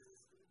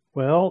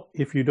Well,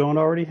 if you don't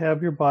already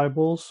have your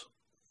Bibles,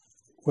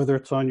 whether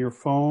it's on your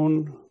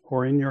phone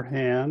or in your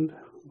hand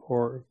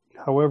or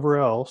however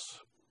else,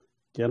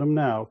 get them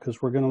now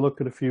because we're going to look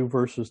at a few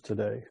verses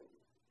today.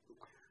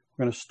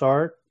 We're going to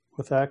start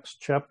with Acts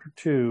chapter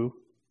 2,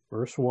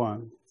 verse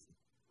 1.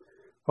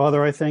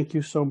 Father, I thank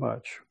you so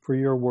much for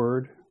your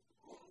word,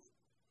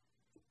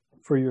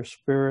 for your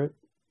spirit,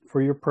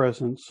 for your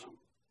presence.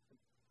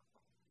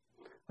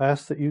 I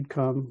ask that you'd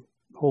come,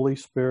 Holy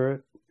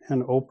Spirit,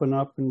 and open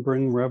up and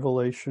bring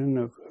revelation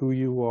of who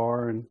you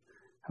are and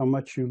how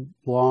much you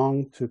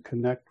long to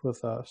connect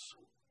with us.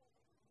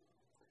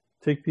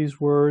 Take these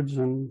words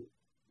and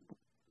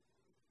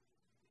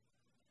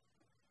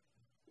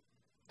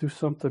do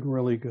something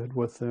really good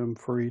with them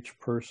for each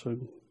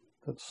person,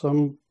 that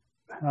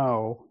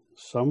somehow,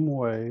 some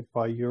way,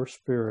 by your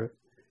Spirit,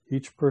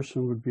 each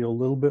person would be a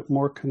little bit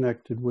more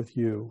connected with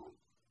you.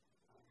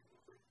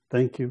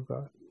 Thank you,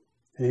 God.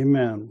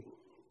 Amen.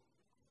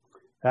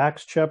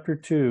 Acts chapter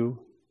 2,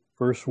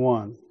 verse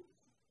 1.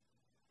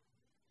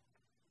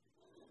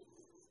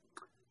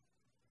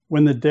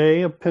 When the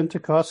day of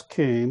Pentecost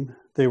came,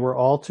 they were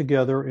all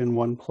together in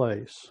one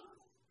place.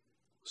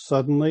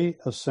 Suddenly,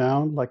 a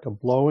sound like a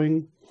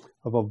blowing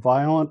of a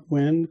violent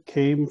wind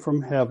came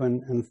from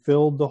heaven and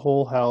filled the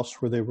whole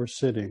house where they were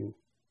sitting.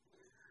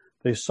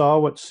 They saw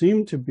what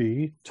seemed to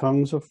be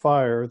tongues of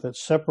fire that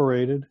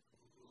separated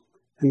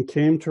and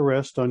came to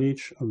rest on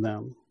each of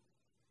them.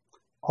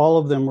 All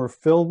of them were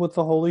filled with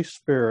the Holy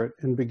Spirit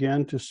and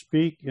began to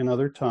speak in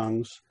other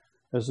tongues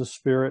as the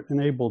Spirit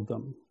enabled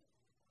them.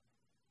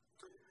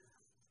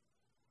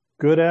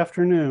 Good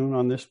afternoon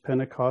on this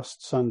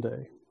Pentecost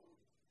Sunday.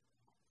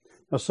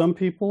 Now, some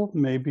people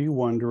may be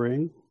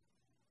wondering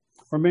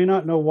or may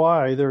not know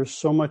why there's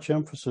so much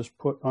emphasis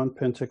put on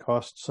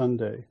Pentecost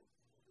Sunday.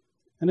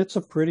 And it's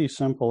a pretty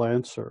simple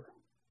answer.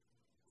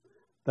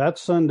 That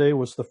Sunday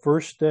was the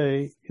first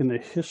day in the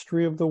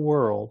history of the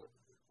world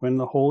when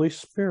the Holy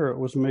Spirit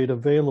was made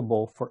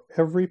available for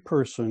every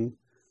person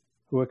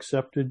who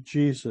accepted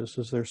Jesus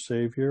as their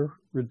Savior,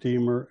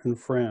 Redeemer, and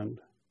friend.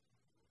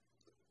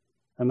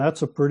 And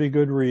that's a pretty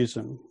good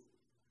reason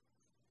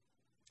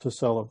to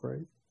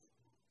celebrate.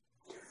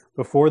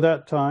 Before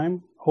that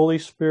time, Holy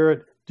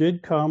Spirit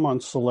did come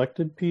on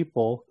selected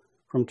people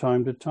from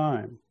time to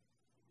time.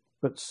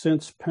 But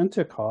since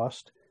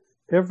Pentecost,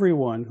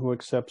 everyone who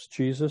accepts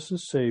Jesus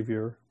as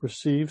Savior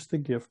receives the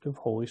gift of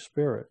Holy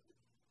Spirit.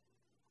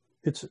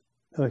 It's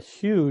a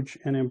huge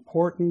and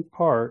important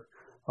part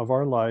of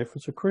our life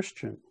as a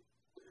Christian.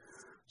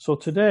 So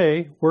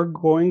today, we're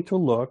going to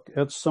look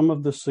at some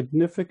of the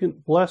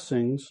significant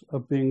blessings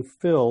of being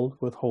filled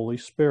with Holy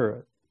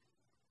Spirit.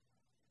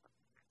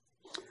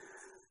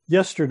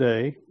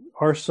 Yesterday,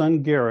 our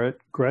son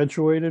Garrett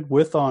graduated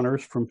with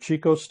honors from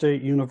Chico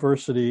State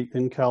University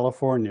in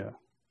California.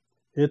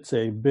 It's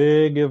a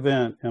big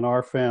event in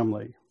our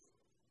family.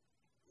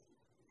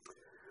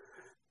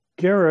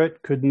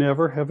 Garrett could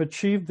never have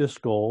achieved this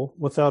goal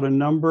without a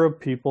number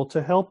of people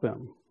to help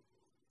him.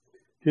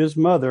 His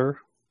mother,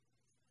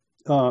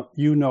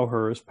 you know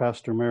her as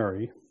Pastor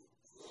Mary,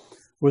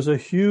 was a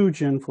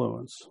huge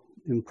influence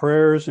in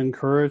prayers,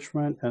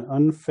 encouragement, and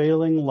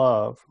unfailing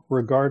love,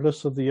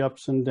 regardless of the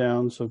ups and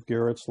downs of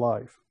Garrett's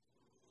life.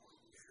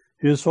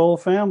 His whole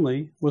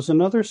family was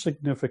another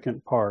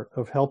significant part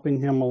of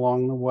helping him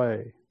along the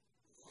way.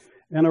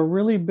 And a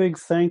really big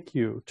thank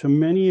you to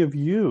many of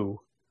you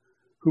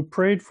who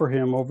prayed for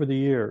him over the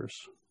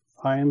years.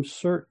 I am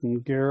certain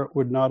Garrett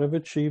would not have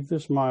achieved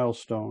this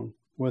milestone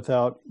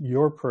without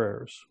your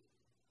prayers.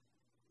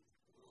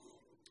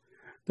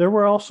 There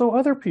were also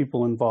other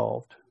people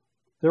involved.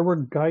 There were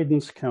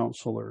guidance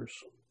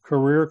counselors,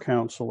 career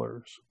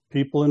counselors,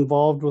 people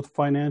involved with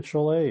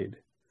financial aid,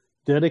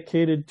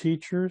 dedicated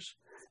teachers,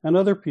 and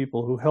other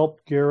people who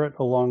helped Garrett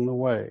along the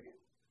way.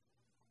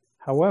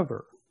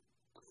 However,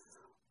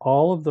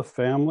 all of the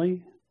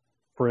family,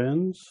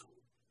 friends,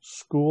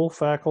 school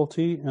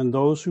faculty, and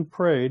those who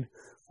prayed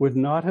would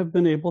not have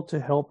been able to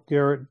help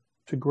Garrett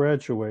to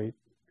graduate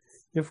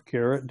if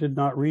Garrett did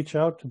not reach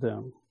out to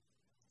them,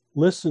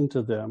 listen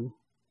to them,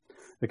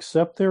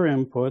 accept their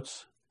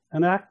inputs,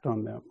 and act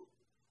on them.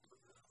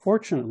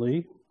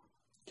 Fortunately,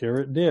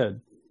 Garrett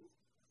did.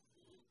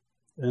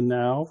 And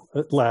now,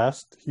 at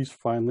last, he's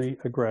finally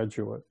a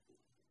graduate.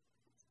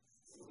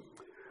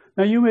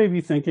 Now, you may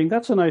be thinking,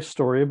 that's a nice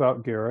story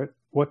about Garrett.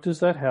 What does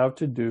that have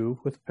to do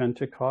with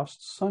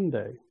Pentecost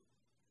Sunday?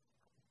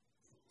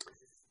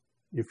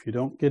 If you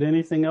don't get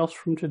anything else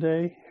from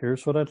today,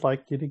 here's what I'd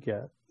like you to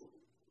get.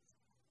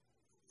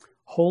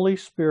 Holy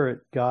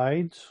Spirit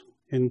guides,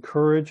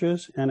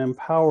 encourages, and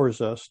empowers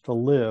us to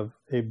live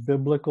a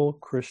biblical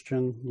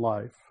Christian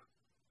life.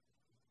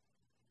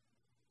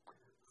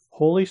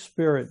 Holy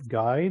Spirit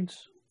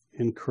guides,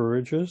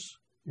 encourages,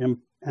 and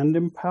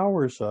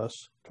empowers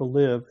us to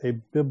live a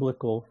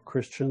biblical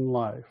Christian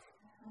life.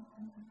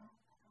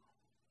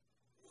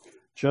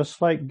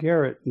 Just like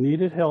Garrett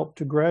needed help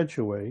to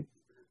graduate,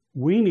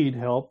 we need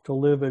help to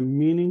live a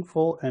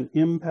meaningful and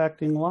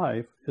impacting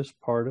life as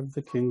part of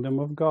the kingdom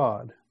of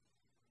God.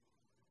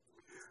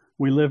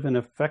 We live an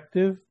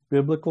effective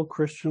biblical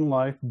Christian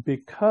life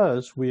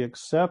because we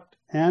accept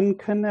and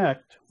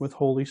connect with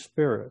Holy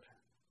Spirit.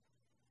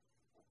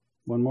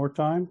 One more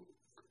time.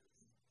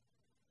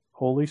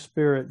 Holy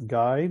Spirit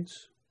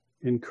guides,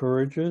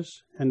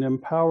 encourages, and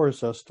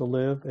empowers us to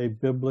live a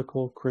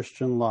biblical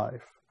Christian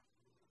life.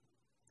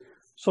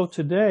 So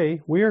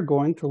today, we are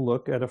going to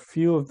look at a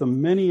few of the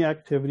many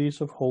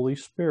activities of Holy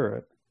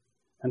Spirit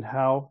and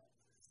how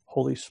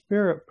Holy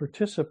Spirit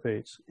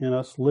participates in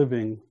us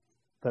living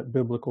that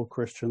biblical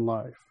Christian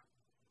life.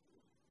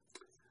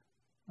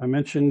 I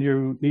mentioned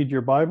you need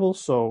your Bible,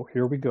 so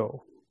here we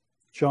go.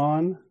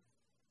 John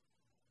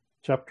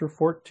chapter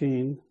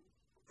 14,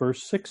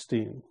 verse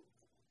 16.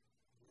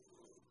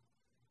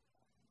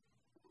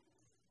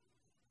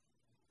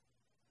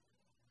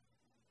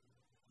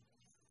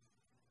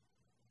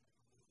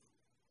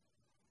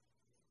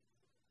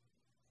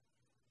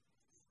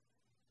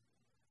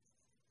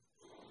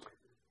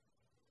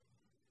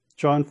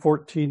 John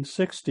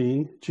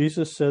 14:16,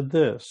 Jesus said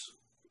this,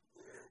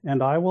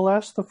 "And I will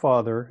ask the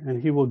Father,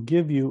 and he will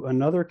give you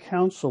another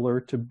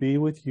counselor to be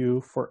with you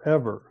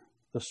forever,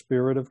 the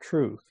Spirit of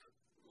truth."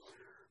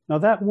 Now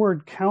that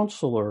word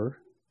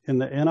counselor in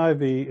the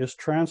NIV is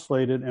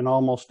translated in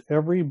almost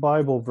every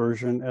Bible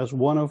version as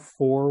one of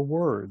four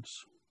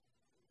words: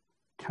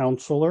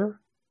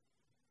 counselor,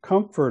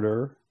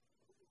 comforter,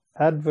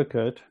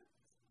 advocate,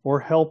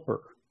 or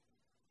helper.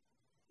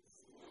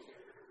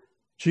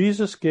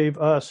 Jesus gave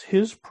us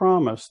his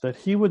promise that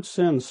he would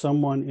send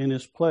someone in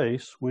his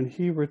place when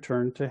he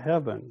returned to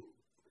heaven.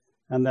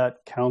 And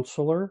that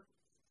counselor,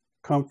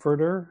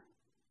 comforter,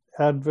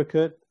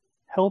 advocate,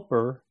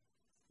 helper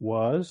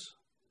was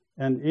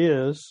and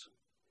is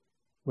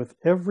with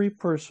every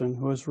person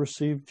who has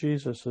received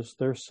Jesus as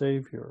their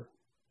Savior.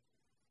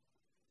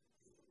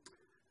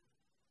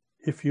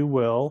 If you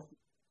will,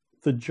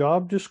 the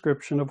job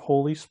description of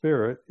Holy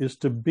Spirit is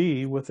to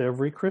be with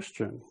every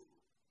Christian.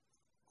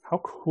 How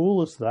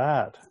cool is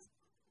that?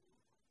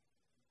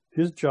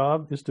 His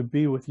job is to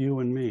be with you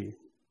and me.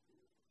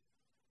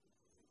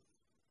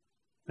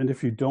 And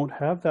if you don't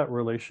have that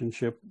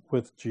relationship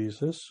with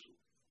Jesus,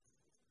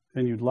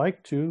 and you'd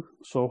like to,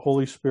 so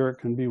Holy Spirit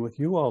can be with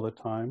you all the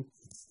time,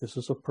 this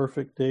is a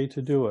perfect day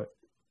to do it.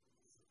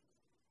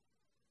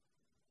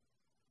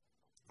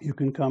 You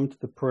can come to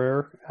the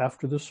prayer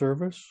after the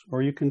service,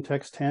 or you can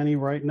text Hanny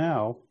right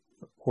now,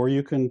 or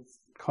you can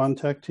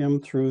contact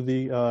him through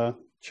the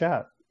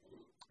chat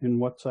in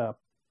WhatsApp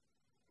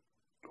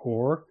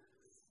or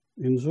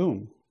in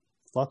Zoom.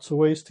 Lots of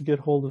ways to get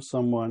hold of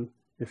someone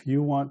if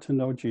you want to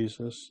know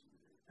Jesus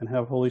and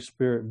have Holy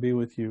Spirit be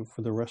with you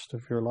for the rest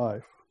of your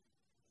life.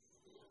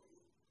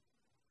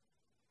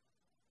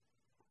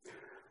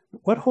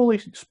 What Holy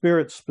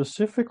Spirit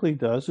specifically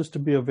does is to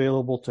be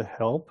available to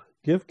help,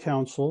 give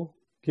counsel,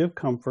 give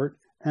comfort,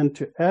 and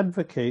to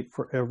advocate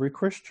for every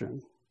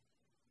Christian.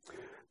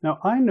 Now,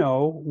 I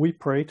know we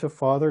pray to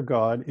Father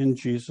God in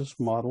Jesus'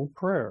 model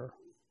prayer.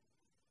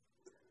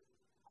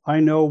 I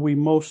know we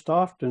most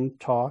often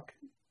talk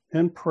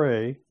and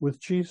pray with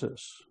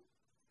Jesus.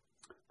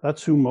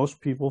 That's who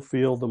most people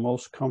feel the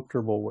most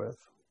comfortable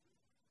with.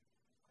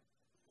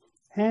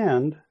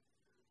 And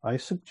I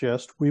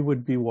suggest we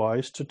would be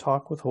wise to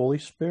talk with Holy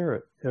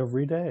Spirit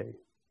every day.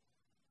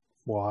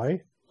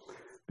 Why?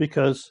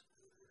 Because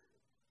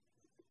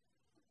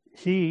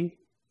he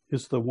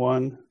is the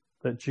one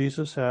that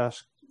Jesus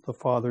asked the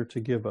Father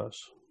to give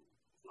us.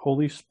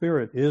 Holy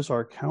Spirit is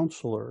our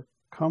counselor,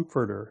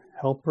 comforter,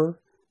 helper,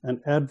 and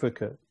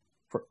advocate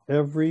for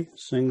every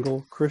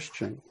single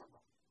Christian.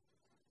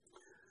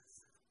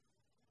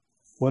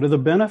 What are the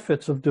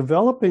benefits of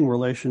developing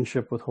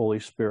relationship with Holy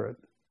Spirit?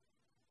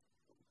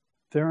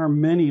 There are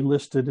many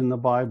listed in the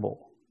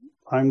Bible.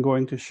 I'm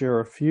going to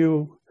share a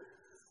few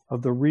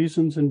of the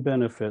reasons and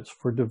benefits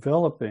for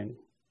developing,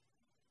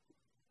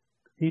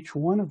 each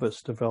one of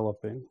us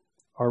developing,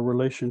 our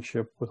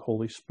relationship with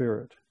Holy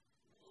Spirit.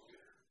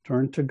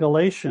 Turn to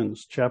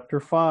Galatians chapter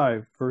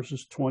 5,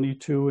 verses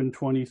 22 and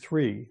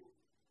 23.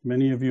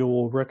 Many of you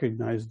will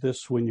recognize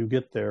this when you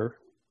get there.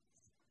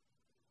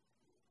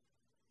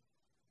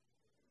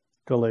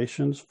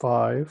 Galatians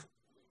 5,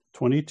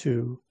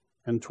 22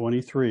 and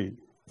 23.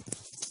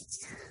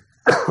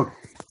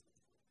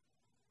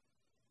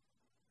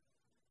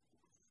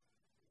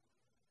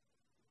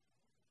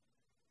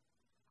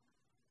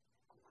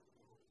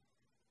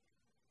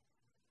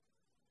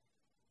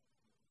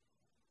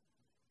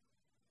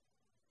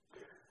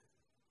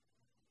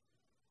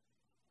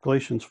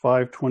 Galatians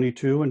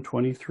 5:22 and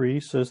 23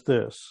 says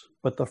this,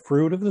 "But the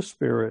fruit of the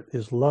Spirit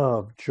is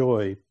love,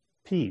 joy,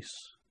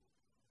 peace,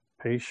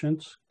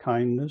 patience,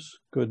 kindness,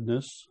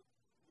 goodness,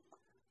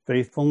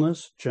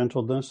 faithfulness,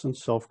 gentleness, and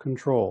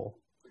self-control.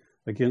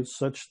 Against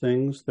such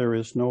things there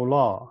is no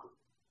law."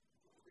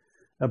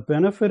 A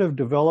benefit of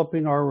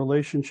developing our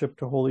relationship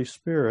to Holy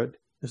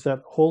Spirit is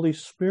that Holy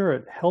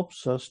Spirit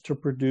helps us to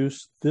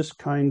produce this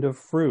kind of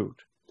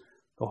fruit.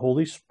 The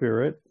Holy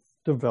Spirit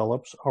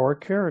develops our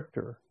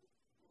character.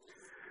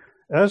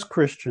 As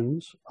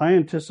Christians, I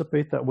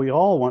anticipate that we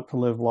all want to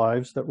live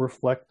lives that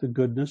reflect the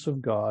goodness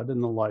of God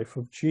and the life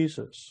of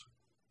Jesus.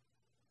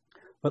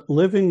 But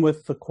living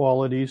with the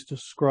qualities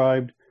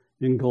described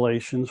in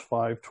Galatians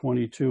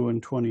 5:22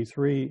 and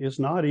 23 is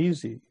not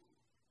easy.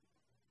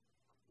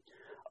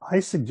 I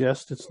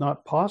suggest it's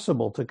not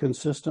possible to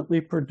consistently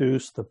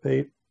produce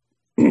the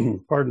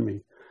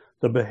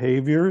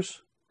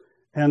behaviors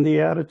and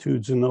the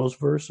attitudes in those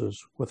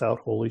verses without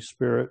Holy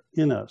Spirit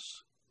in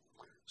us.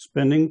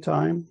 Spending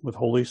time with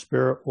Holy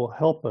Spirit will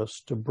help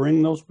us to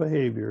bring those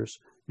behaviors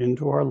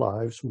into our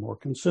lives more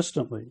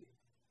consistently.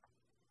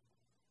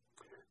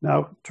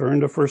 Now turn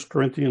to 1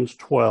 Corinthians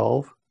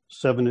 12,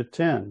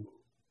 7-10.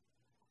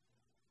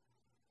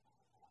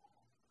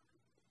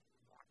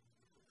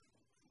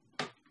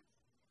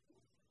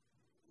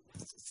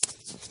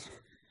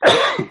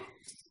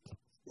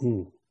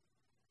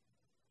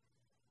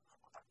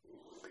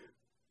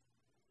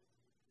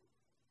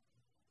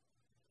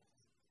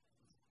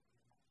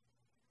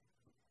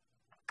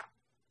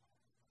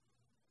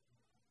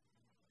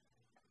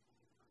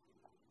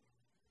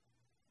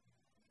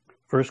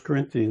 First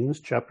Corinthians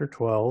chapter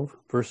 12,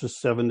 verses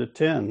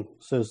 7-10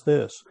 says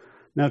this,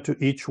 "Now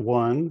to each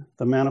one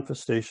the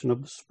manifestation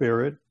of the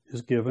Spirit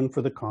is given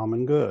for the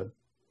common good.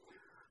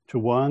 To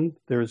one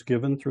there is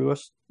given through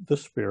us the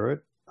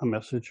Spirit a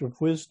message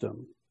of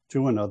wisdom,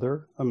 to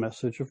another a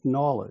message of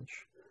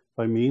knowledge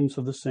by means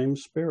of the same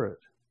Spirit."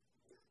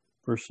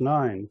 Verse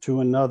 9, "To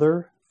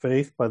another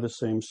faith by the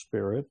same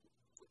Spirit,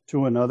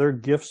 to another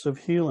gifts of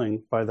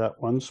healing by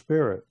that one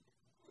Spirit,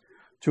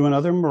 to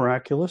another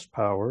miraculous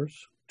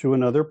powers, to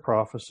another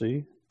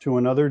prophecy, to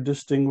another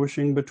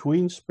distinguishing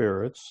between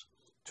spirits,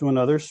 to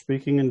another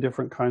speaking in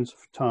different kinds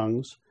of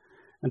tongues,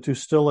 and to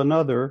still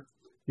another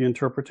the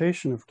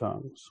interpretation of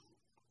tongues."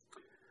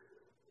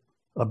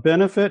 A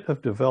benefit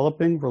of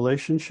developing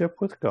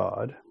relationship with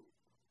God,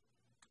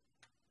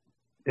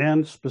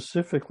 and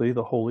specifically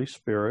the Holy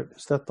Spirit,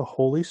 is that the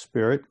Holy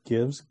Spirit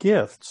gives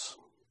gifts.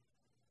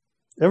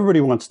 Everybody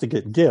wants to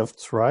get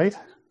gifts, right?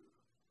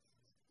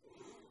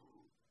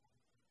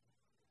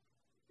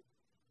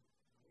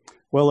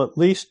 Well, at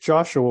least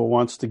Joshua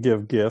wants to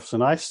give gifts,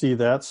 and I see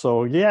that,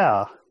 so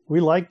yeah, we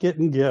like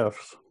getting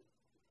gifts.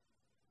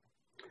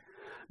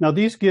 Now,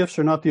 these gifts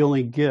are not the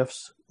only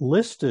gifts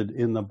listed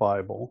in the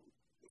Bible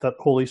that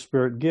the Holy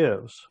Spirit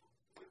gives.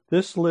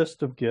 This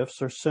list of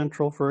gifts are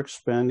central for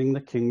expanding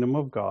the kingdom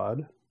of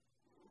God,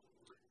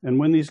 and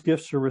when these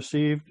gifts are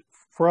received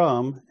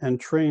from and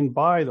trained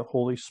by the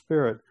Holy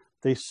Spirit,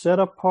 they set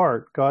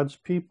apart God's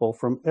people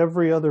from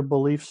every other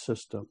belief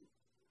system.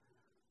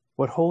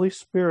 What Holy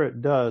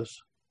Spirit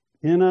does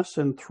in us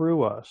and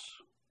through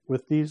us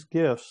with these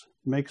gifts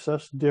makes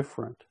us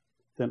different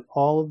than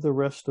all of the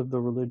rest of the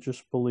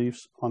religious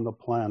beliefs on the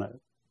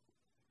planet.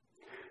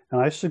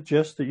 And I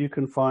suggest that you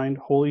can find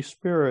Holy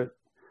Spirit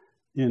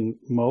in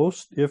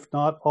most, if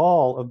not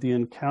all, of the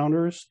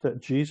encounters that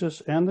Jesus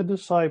and the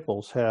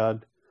disciples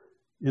had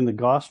in the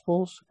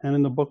Gospels and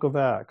in the book of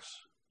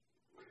Acts.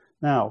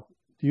 Now,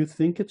 do you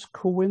think it's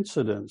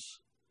coincidence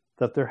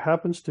that there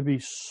happens to be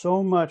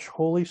so much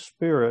Holy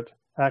Spirit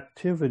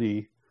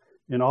activity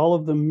in all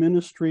of the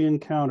ministry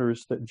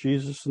encounters that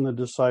Jesus and the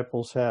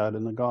disciples had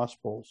in the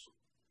Gospels?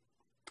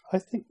 I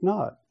think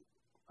not.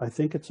 I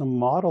think it's a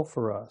model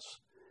for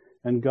us.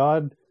 And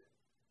God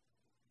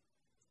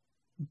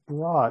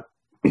brought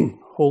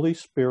Holy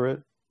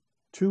Spirit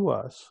to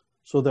us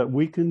so that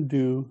we can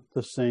do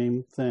the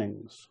same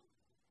things.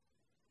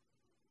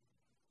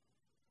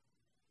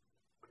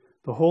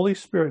 The Holy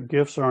Spirit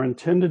gifts are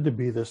intended to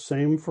be the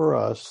same for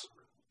us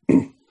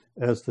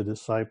as the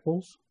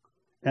disciples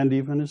and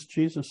even as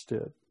Jesus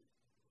did.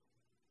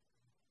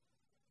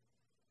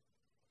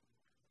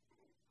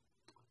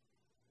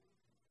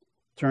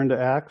 Turn to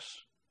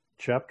Acts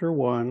chapter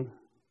 1,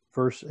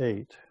 verse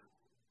 8.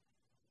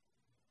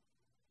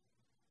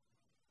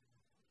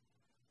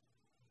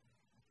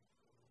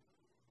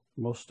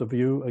 Most of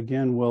you,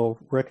 again, will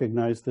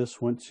recognize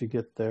this once you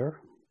get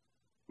there.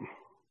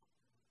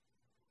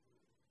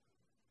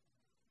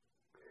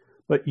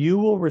 "But you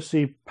will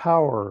receive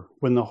power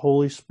when the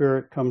Holy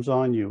Spirit comes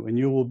on you, and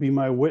you will be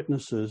my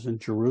witnesses in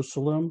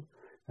Jerusalem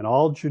and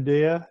all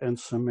Judea and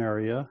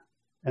Samaria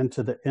and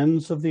to the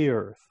ends of the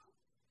earth,"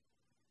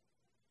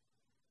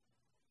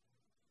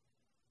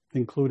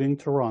 including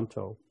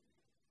Toronto.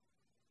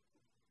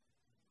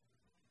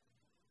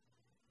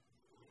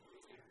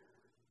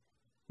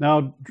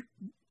 Now,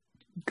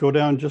 go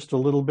down just a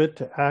little bit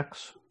to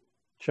Acts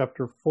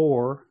chapter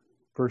 4,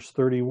 verse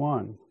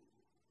 31.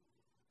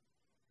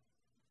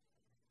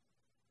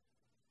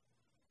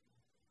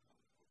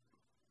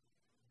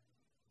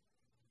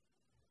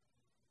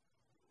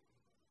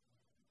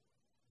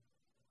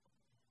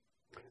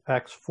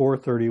 Acts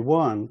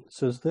 4:31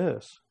 says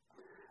this,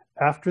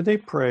 "After they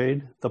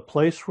prayed, the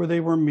place where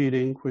they were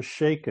meeting was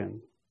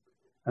shaken,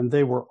 and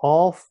they were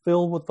all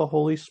filled with the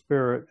Holy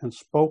Spirit and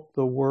spoke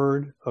the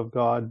word of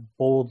God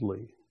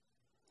boldly."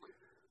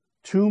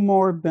 Two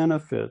more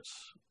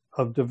benefits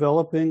of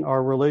developing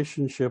our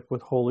relationship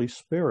with Holy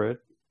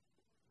Spirit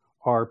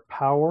are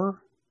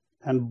power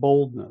and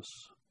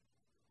boldness.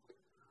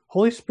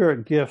 Holy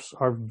Spirit gifts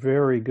are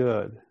very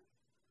good,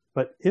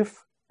 but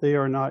if they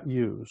are not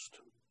used,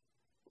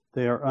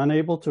 they are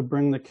unable to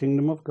bring the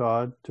kingdom of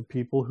God to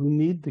people who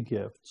need the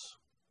gifts.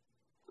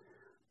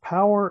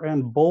 Power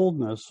and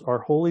boldness are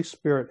Holy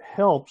Spirit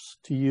helps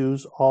to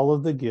use all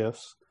of the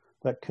gifts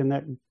that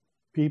connect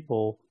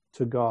people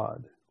to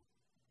God.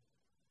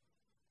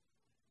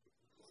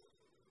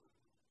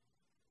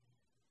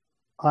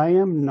 I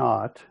am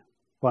not,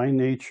 by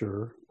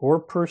nature or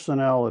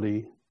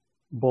personality,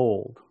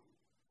 bold.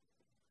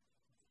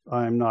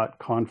 I am not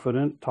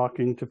confident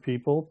talking to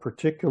people,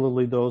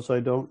 particularly those I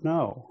don't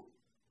know.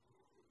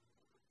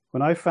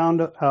 When I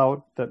found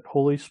out that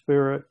Holy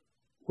Spirit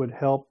would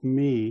help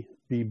me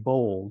be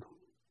bold,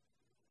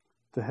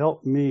 to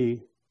help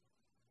me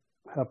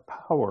have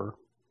power,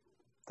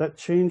 that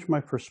changed my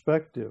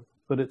perspective,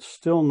 but it's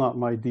still not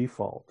my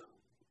default.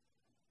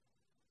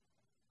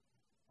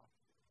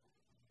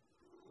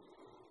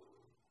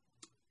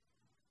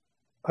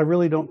 I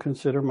really don't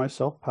consider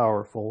myself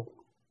powerful,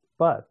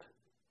 but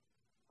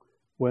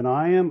when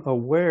I am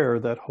aware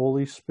that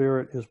Holy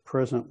Spirit is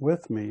present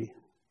with me,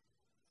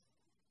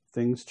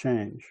 things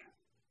change.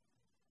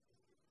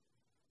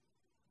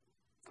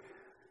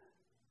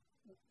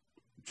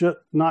 Just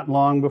not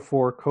long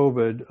before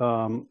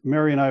COVID,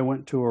 Mary and I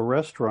went to a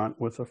restaurant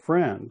with a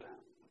friend.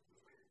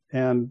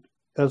 And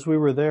as we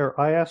were there,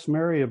 I asked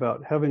Mary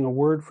about having a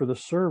word for the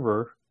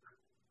server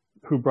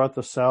who brought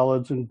the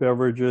salads and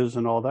beverages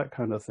and all that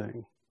kind of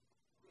thing.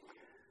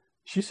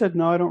 She said,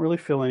 no, I don't really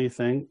feel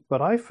anything,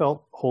 but I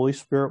felt Holy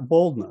Spirit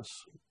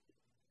boldness.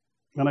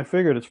 And I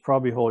figured it's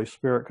probably Holy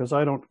Spirit because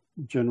I don't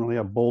generally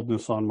have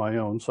boldness on my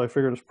own. So I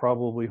figured it's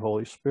probably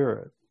Holy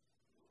Spirit.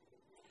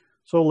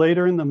 So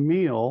later in the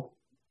meal,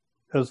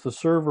 as the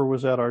server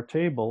was at our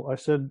table, I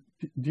said,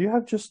 do you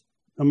have just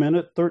a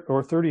minute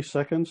or 30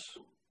 seconds?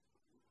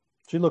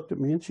 She looked at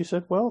me and she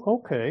said, well,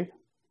 okay,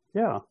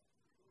 yeah.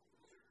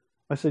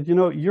 I said,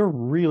 you're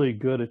really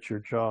good at your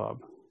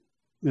job.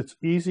 It's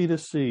easy to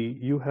see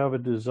you have a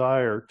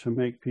desire to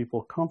make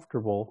people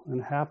comfortable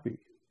and happy.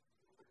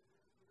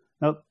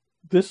 Now,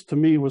 this to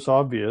me was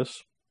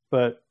obvious,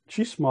 but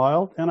she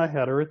smiled and I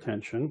had her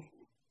attention.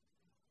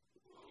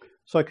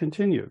 So I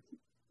continued.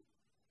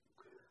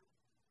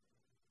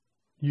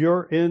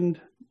 Your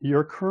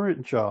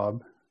current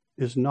job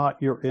is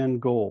not your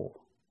end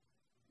goal.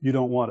 You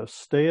don't want to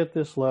stay at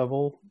this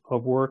level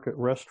of work at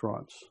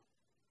restaurants.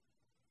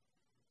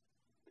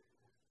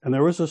 And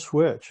there was a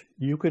switch.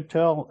 You could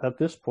tell at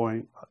this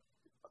point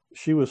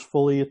she was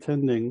fully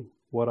attending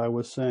what I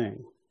was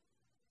saying.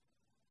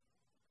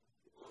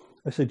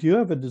 I said, you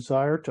have a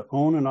desire to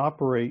own and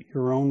operate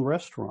your own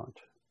restaurant.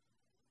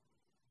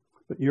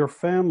 But your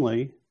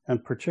family,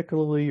 and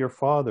particularly your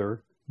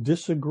father,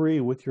 disagree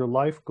with your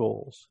life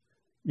goals,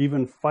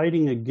 even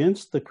fighting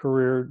against the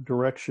career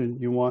direction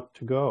you want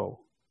to go.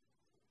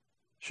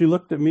 She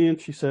looked at me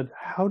and she said,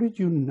 how did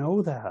you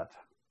know that?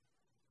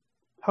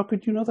 How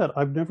could you know that?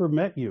 I've never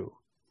met you.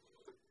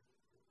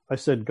 I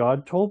said,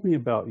 God told me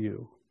about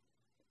you.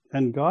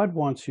 And God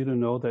wants you to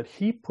know that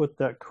He put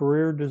that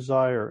career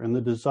desire and the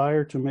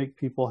desire to make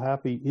people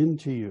happy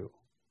into you.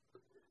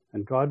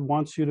 And God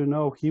wants you to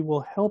know He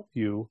will help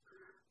you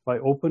by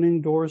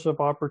opening doors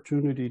of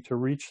opportunity to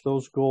reach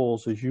those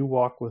goals as you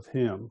walk with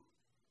Him.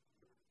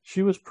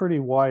 She was pretty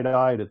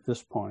wide-eyed at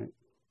this point.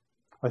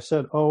 I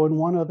said, oh, and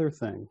one other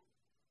thing.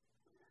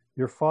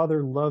 Your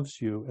Father loves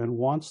you and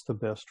wants the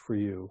best for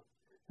you.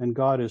 And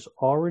God is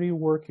already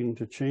working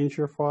to change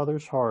your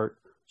Father's heart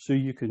so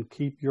you can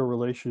keep your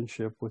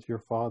relationship with your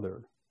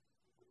Father.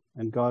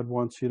 And God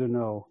wants you to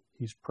know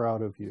He's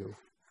proud of you.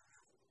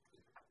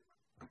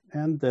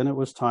 And then it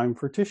was time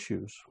for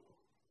tissues.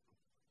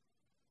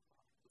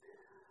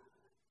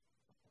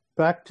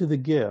 Back to the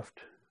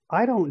gift.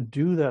 I don't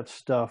do that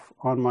stuff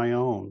on my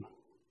own.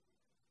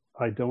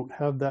 I don't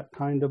have that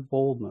kind of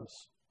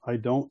boldness. I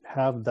don't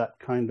have that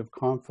kind of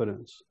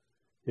confidence.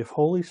 If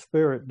Holy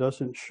Spirit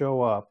doesn't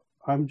show up,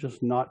 I'm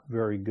just not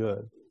very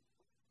good.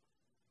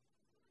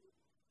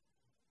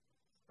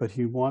 But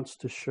He wants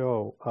to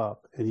show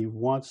up, and He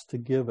wants to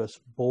give us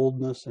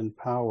boldness and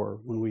power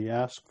when we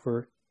ask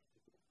for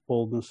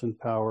boldness and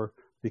power,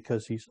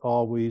 because He's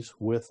always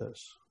with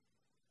us.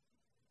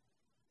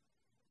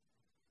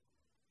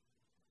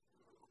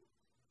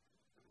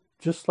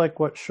 Just like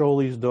what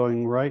Sholi's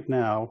doing right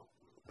now,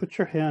 put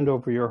your hand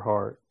over your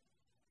heart.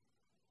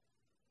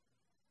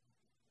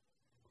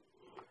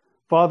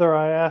 Father,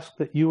 I ask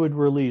that you would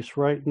release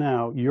right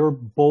now your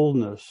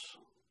boldness,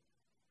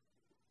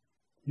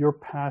 your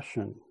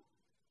passion,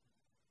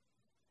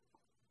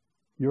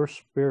 your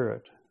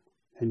spirit,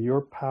 and your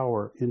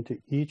power into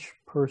each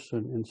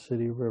person in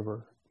City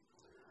River.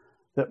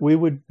 That we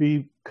would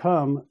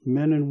become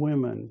men and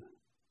women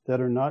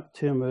that are not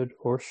timid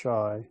or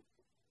shy,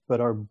 but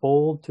are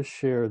bold to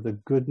share the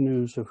good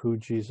news of who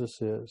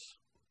Jesus is.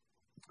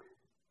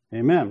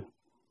 Amen.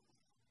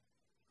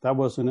 That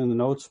wasn't in the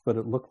notes, but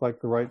it looked like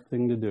the right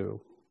thing to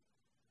do.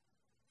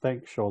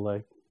 Thanks,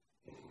 Shole.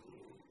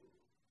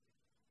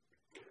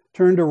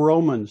 Turn to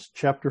Romans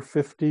chapter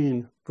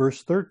 15,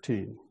 verse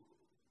 13.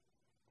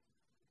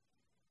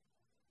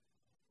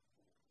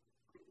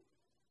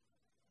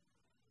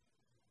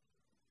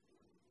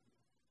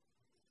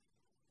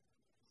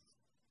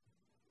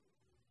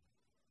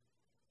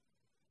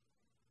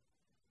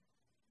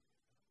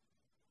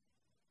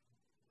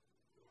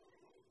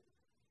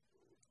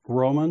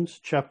 Romans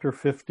chapter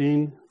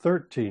 15,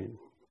 13.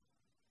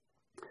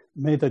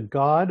 May the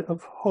God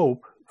of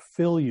hope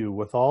fill you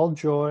with all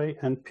joy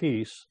and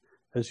peace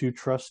as you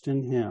trust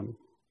in him,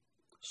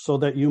 so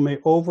that you may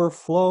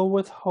overflow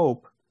with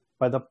hope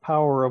by the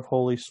power of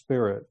Holy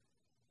Spirit.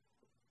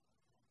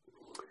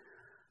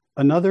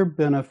 Another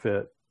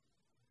benefit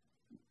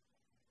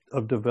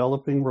of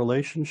developing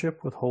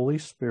relationship with Holy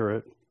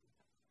Spirit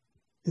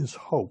is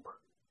hope.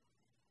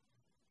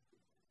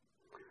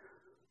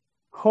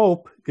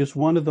 Hope is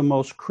one of the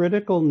most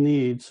critical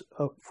needs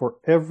for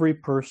every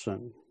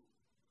person.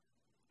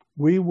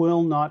 We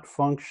will not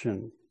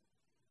function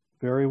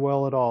very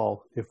well at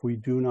all if we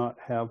do not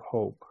have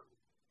hope.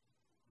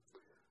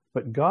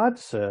 But God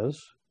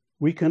says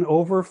we can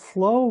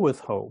overflow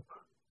with hope,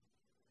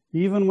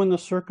 even when the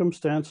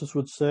circumstances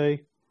would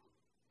say,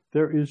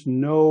 there is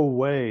no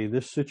way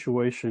this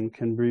situation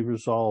can be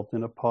resolved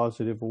in a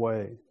positive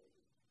way.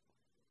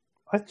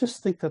 I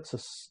just think that's a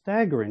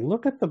staggering.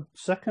 Look at the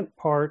second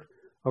part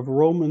of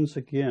Romans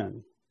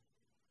again.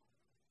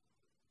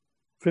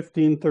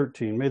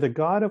 15:13. May the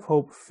God of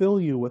hope fill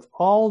you with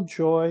all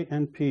joy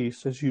and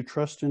peace as you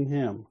trust in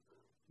him.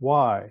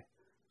 Why?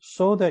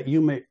 So that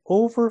you may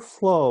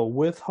overflow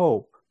with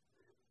hope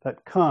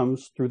that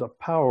comes through the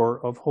power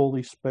of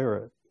Holy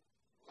Spirit.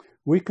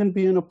 We can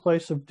be in a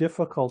place of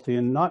difficulty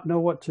and not know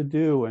what to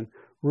do and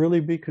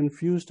really be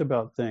confused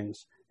about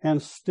things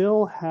and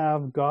still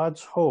have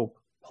God's hope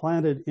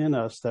planted in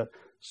us that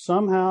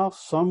somehow,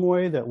 some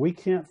way that we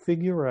can't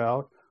figure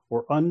out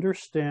or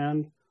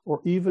understand or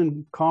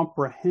even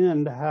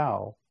comprehend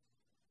how.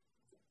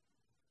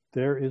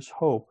 There is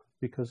hope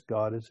because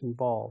God is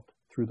involved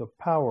through the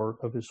power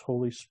of his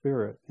Holy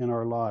Spirit in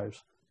our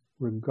lives,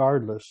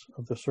 regardless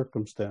of the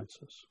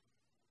circumstances.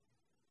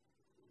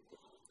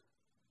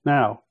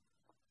 Now,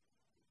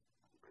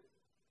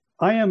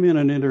 I am in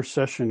an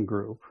intercession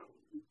group.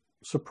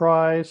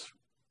 Surprise.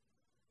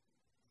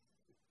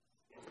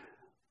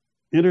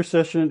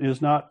 Intercession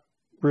is not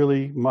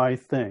really my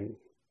thing.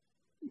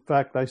 In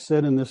fact, I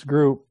said in this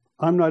group,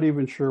 I'm not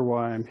even sure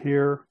why I'm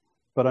here,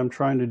 but I'm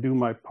trying to do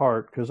my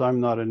part because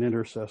I'm not an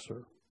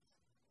intercessor.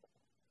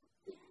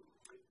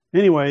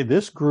 Anyway,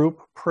 this group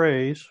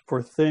prays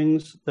for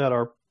things that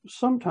are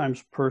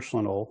sometimes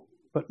personal,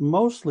 but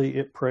mostly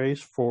it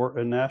prays for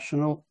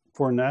national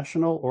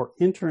or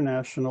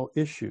international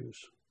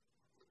issues.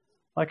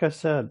 Like I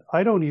said,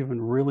 I don't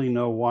even really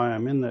know why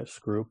I'm in this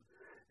group,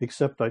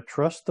 except I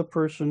trust the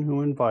person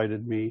who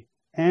invited me,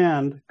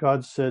 and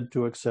God said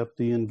to accept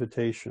the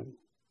invitation.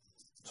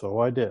 So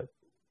I did.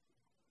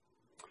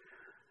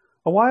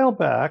 A while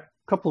back,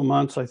 a couple of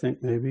months I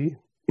think maybe,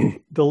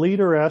 the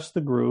leader asked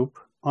the group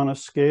on a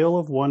scale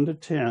of 1 to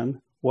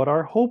 10 what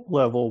our hope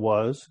level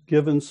was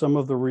given some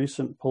of the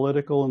recent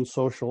political and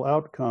social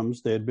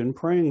outcomes they had been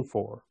praying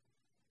for.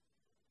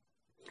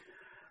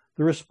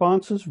 The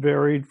responses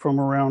varied from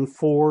around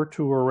 4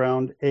 to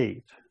around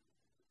 8.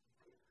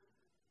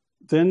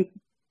 Then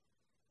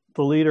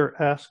the leader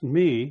asked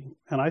me,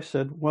 and I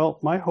said, well,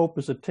 my hope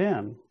is a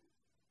 10.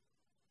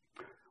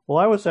 Well,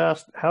 I was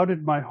asked, how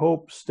did my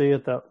hope stay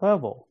at that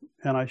level?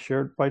 And I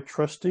shared, by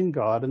trusting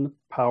God and the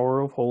power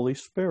of Holy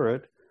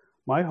Spirit,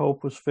 my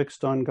hope was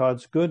fixed on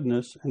God's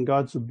goodness and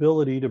God's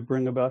ability to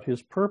bring about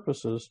his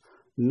purposes,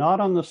 not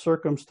on the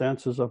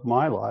circumstances of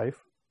my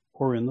life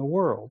or in the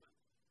world.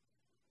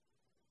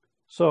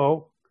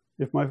 So,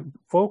 if my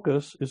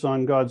focus is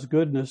on God's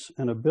goodness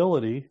and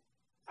ability,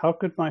 how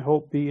could my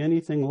hope be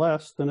anything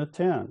less than a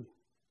 10?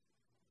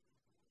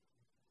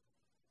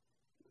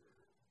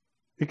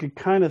 You could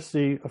kind of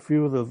see a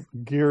few of the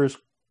gears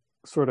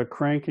sort of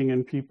cranking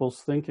in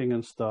people's thinking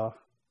and stuff.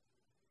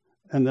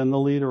 And then the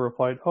leader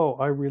replied, oh,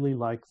 I really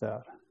like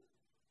that.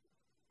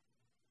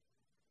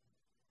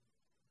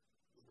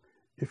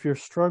 If you're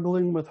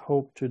struggling with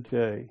hope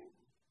today,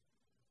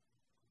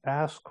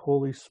 ask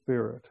Holy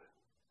Spirit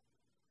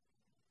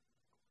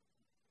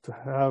to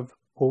have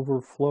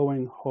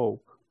overflowing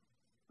hope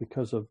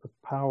because of the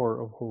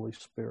power of Holy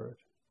Spirit.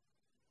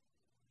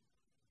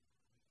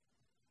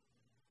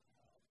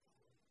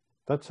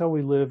 That's how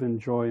we live in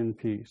joy and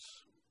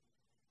peace.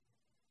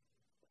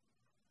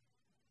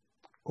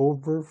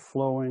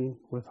 Overflowing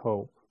with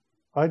hope.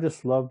 I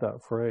just love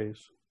that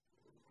phrase.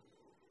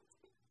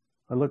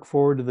 I look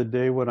forward to the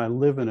day when I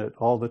live in it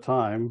all the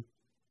time,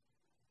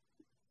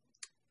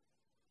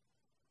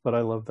 but I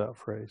love that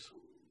phrase.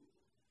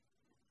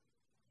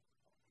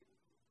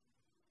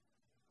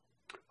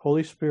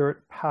 Holy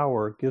Spirit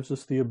power gives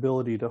us the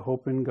ability to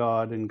hope in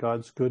God and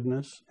God's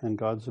goodness and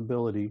God's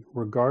ability,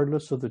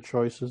 regardless of the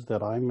choices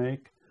that I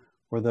make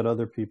or that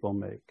other people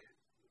make.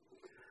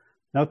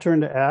 Now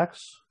turn to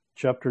Acts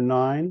chapter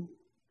 9,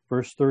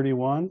 verse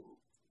 31.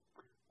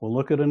 We'll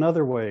look at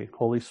another way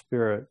Holy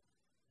Spirit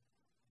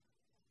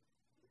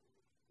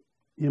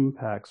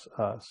impacts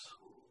us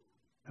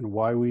and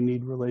why we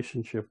need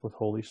relationship with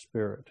Holy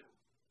Spirit.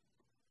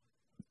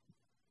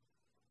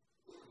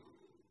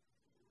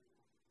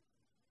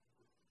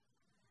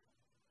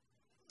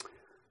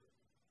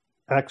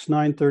 Acts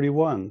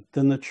 9:31,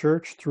 then the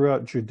church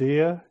throughout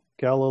Judea,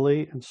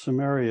 Galilee, and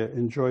Samaria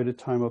enjoyed a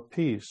time of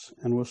peace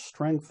and was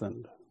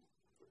strengthened,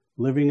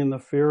 living in the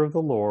fear of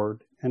the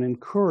Lord and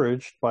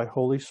encouraged by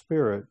Holy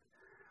Spirit.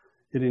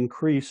 It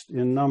increased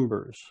in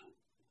numbers.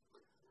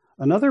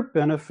 Another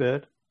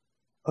benefit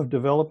of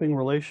developing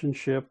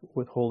relationship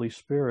with Holy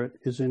Spirit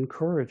is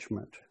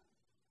encouragement.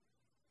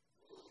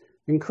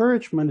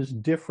 Encouragement is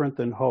different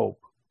than hope.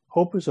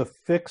 Hope is a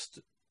fixed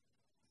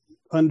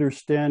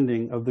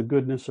understanding of the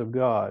goodness of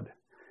God.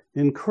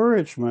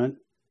 Encouragement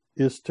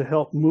is to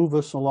help move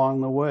us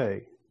along the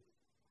way.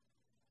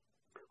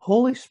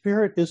 Holy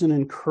Spirit is an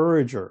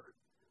encourager.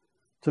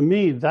 To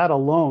me, that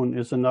alone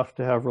is enough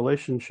to have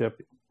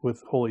relationship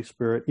with Holy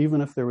Spirit,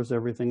 even if there was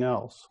everything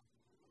else.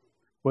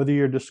 Whether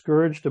you're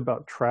discouraged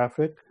about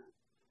traffic,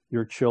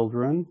 your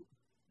children,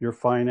 your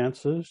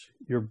finances,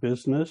 your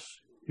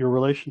business, your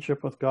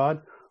relationship with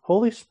God,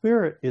 Holy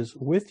Spirit is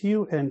with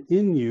you and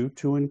in you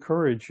to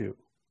encourage you.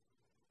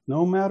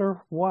 No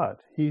matter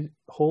what,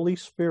 Holy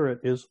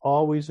Spirit is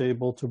always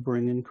able to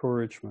bring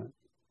encouragement.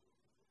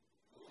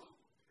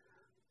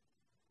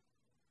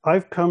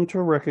 I've come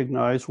to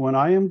recognize when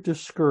I am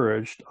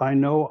discouraged, I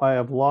know I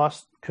have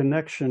lost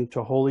connection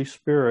to Holy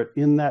Spirit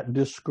in that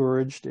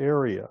discouraged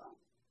area.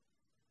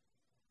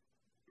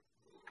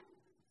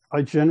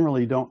 I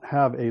generally don't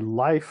have a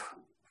life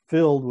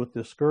filled with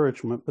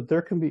discouragement, but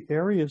there can be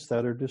areas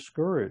that are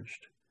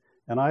discouraged.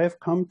 And I have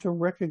come to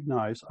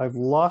recognize I've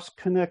lost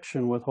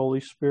connection with Holy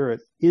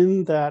Spirit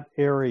in that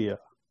area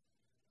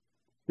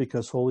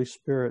because Holy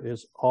Spirit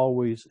is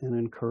always an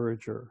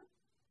encourager.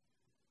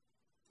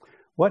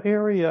 What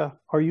area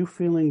are you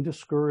feeling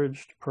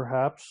discouraged,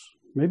 perhaps?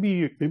 Maybe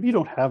you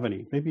don't have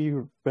any. Maybe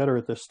you're better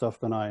at this stuff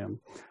than I am.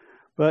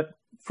 But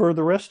for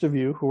the rest of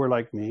you who are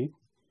like me,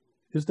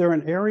 is there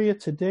an area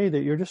today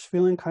that you're just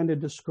feeling kind of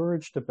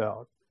discouraged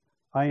about?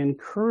 I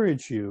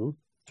encourage you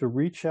to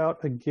reach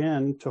out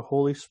again to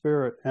Holy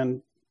Spirit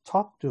and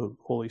talk to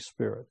Holy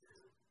Spirit.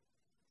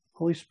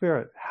 Holy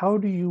Spirit, how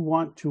do you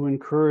want to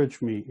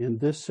encourage me in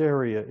this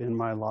area in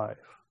my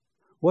life?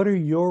 What are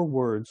your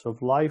words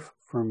of life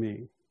for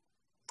me?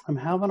 I'm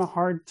having a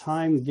hard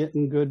time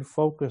getting good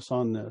focus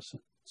on this,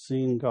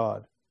 seeing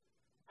God.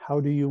 How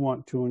do you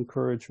want to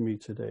encourage me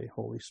today,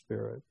 Holy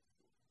Spirit?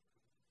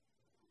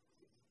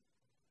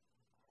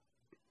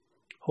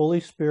 Holy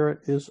Spirit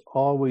is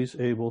always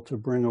able to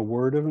bring a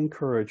word of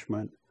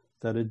encouragement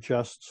that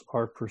adjusts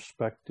our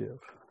perspective.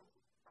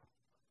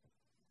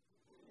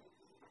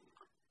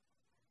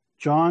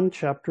 John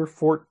chapter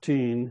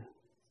 14,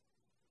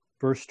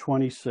 verse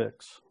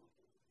 26.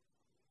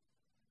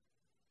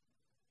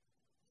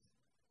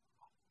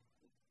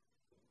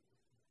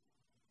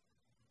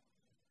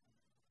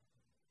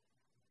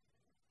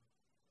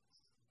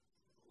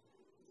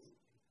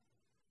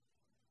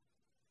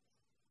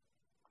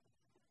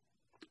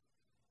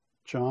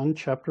 John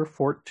chapter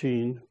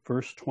 14,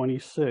 verse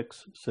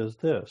 26 says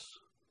this,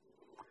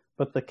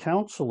 but the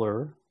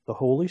Counselor, the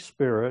Holy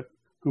Spirit,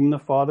 whom the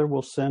Father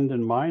will send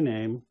in my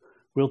name,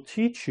 will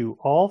teach you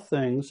all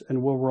things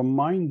and will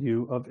remind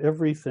you of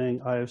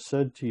everything I have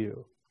said to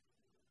you.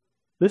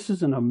 This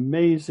is an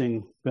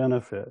amazing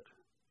benefit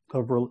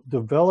of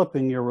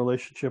developing your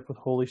relationship with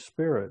Holy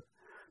Spirit,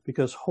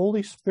 because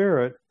Holy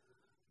Spirit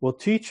will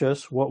teach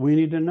us what we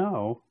need to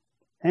know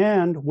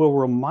and will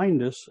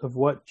remind us of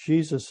what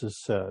Jesus has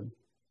said.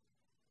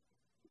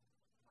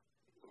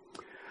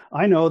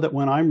 I know that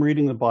when I'm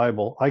reading the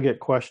Bible, I get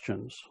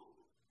questions,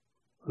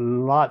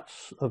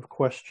 lots of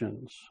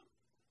questions.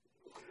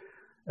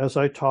 As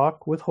I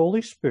talk with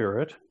Holy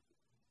Spirit,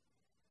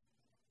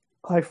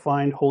 I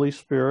find Holy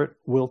Spirit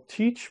will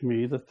teach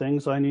me the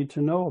things I need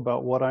to know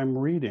about what I'm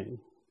reading.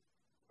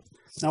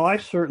 Now, I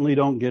certainly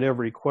don't get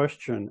every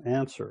question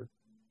answered.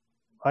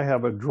 I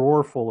have a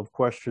drawer full of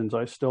questions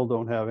I still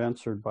don't have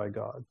answered by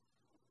God.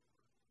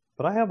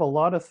 But I have a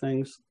lot of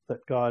things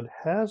that God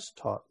has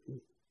taught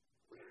me.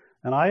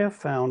 And I have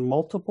found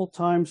multiple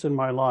times in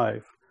my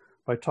life,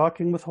 by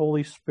talking with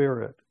Holy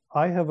Spirit,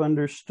 I have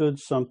understood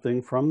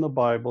something from the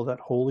Bible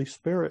that Holy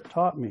Spirit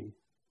taught me.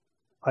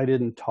 I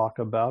didn't talk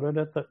about it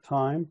at that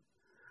time,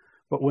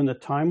 but when the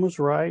time was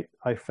right,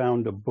 I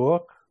found a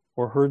book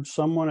or heard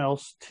someone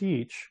else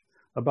teach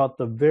about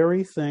the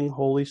very thing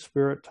Holy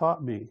Spirit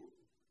taught me.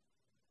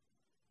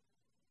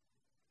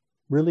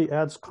 Really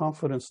adds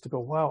confidence to go,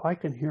 wow, I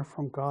can hear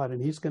from God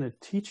and He's going to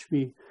teach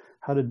me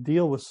how to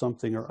deal with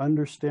something or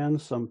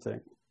understand something.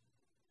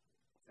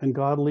 And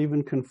God will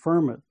even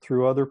confirm it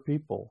through other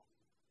people.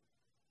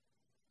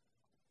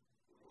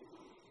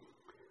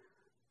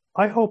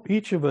 I hope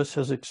each of us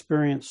has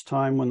experienced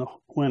time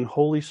when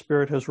Holy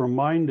Spirit has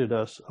reminded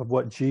us of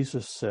what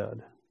Jesus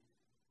said.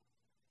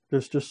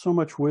 There's just so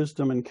much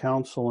wisdom and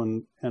counsel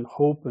and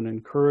hope and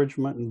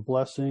encouragement and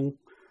blessing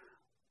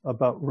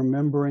about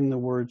remembering the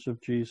words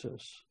of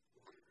Jesus.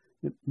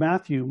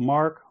 Matthew,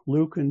 Mark,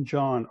 Luke, and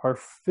John are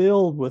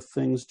filled with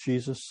things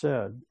Jesus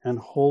said, and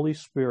Holy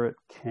Spirit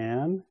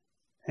can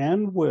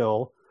and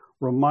will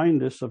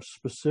remind us of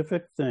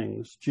specific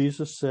things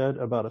Jesus said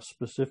about a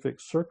specific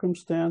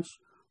circumstance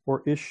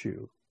or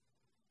issue.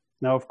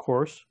 Now, of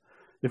course,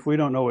 if we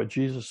don't know what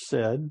Jesus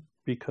said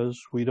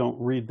because we don't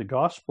read the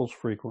Gospels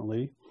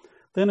frequently,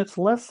 then it's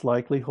less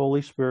likely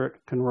Holy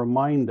Spirit can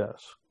remind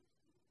us.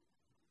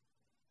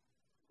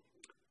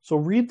 So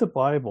read the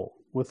Bible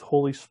with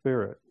Holy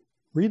Spirit.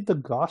 Read the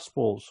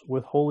Gospels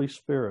with Holy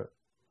Spirit.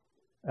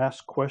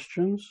 Ask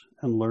questions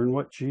and learn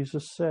what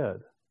Jesus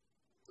said.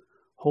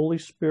 Holy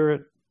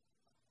Spirit,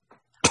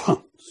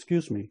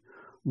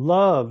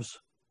 loves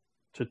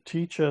to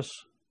teach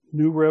us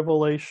new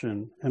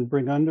revelation and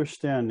bring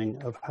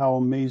understanding of how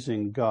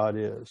amazing God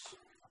is.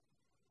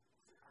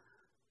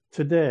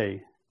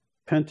 Today,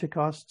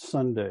 Pentecost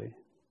Sunday,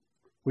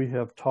 we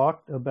have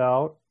talked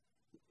about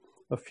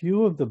a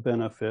few of the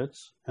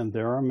benefits, and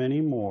there are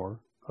many more,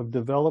 of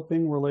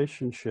developing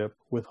relationship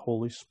with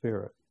Holy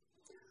Spirit.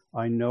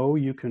 I know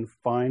you can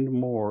find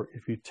more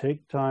if you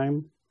take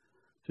time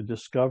to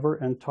discover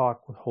and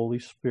talk with Holy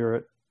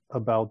Spirit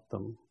about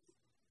them.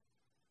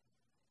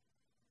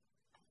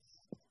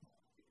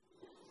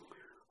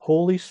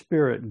 Holy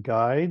Spirit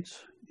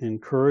guides,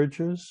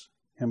 encourages,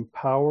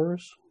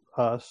 empowers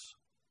us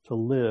to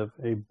live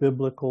a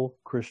biblical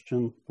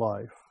Christian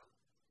life.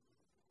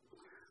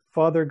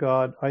 Father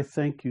God, I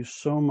thank you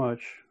so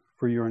much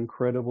for your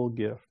incredible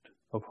gift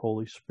of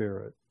Holy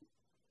Spirit.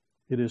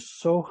 It is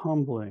so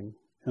humbling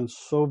and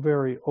so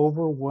very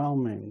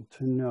overwhelming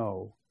to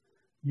know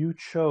you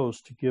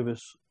chose to give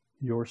us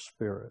your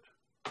Spirit.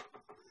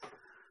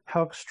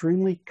 How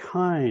extremely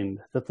kind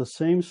that the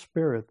same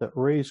Spirit that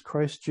raised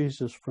Christ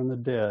Jesus from the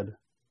dead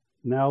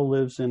now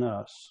lives in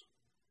us.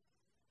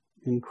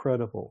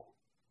 Incredible.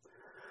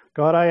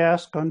 God, I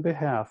ask on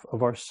behalf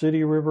of our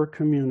City River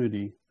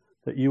community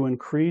that you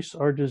increase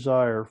our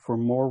desire for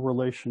more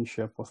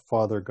relationship with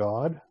Father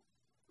God,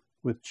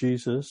 with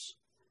Jesus,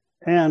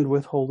 and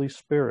with Holy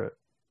Spirit.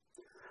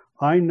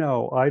 I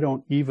know I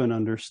don't even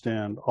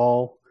understand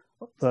all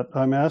that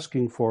I'm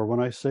asking for when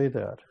I say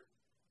that,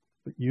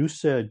 but you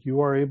said you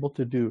are able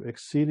to do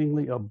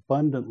exceedingly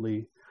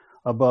abundantly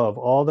above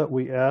all that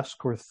we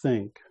ask or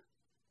think.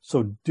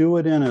 So do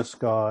it in us,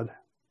 God.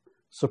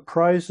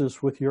 Surprise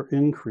us with your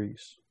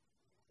increase,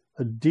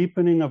 a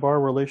deepening of our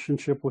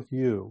relationship with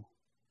you,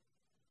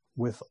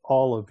 with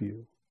all of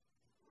you.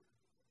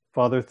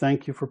 Father,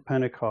 thank you for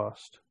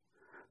Pentecost.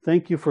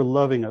 Thank you for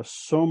loving us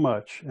so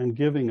much and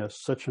giving us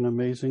such an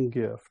amazing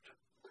gift.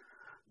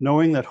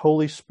 Knowing that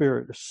Holy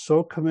Spirit is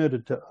so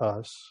committed to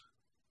us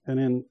and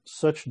in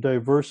such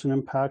diverse and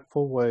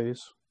impactful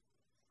ways,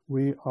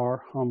 we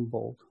are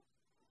humbled.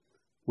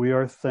 We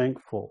are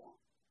thankful.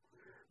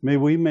 May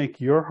we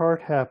make your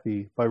heart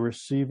happy by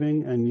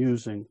receiving and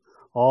using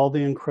all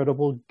the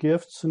incredible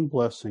gifts and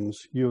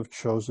blessings you have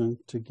chosen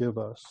to give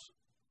us.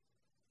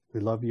 We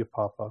love you,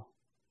 Papa.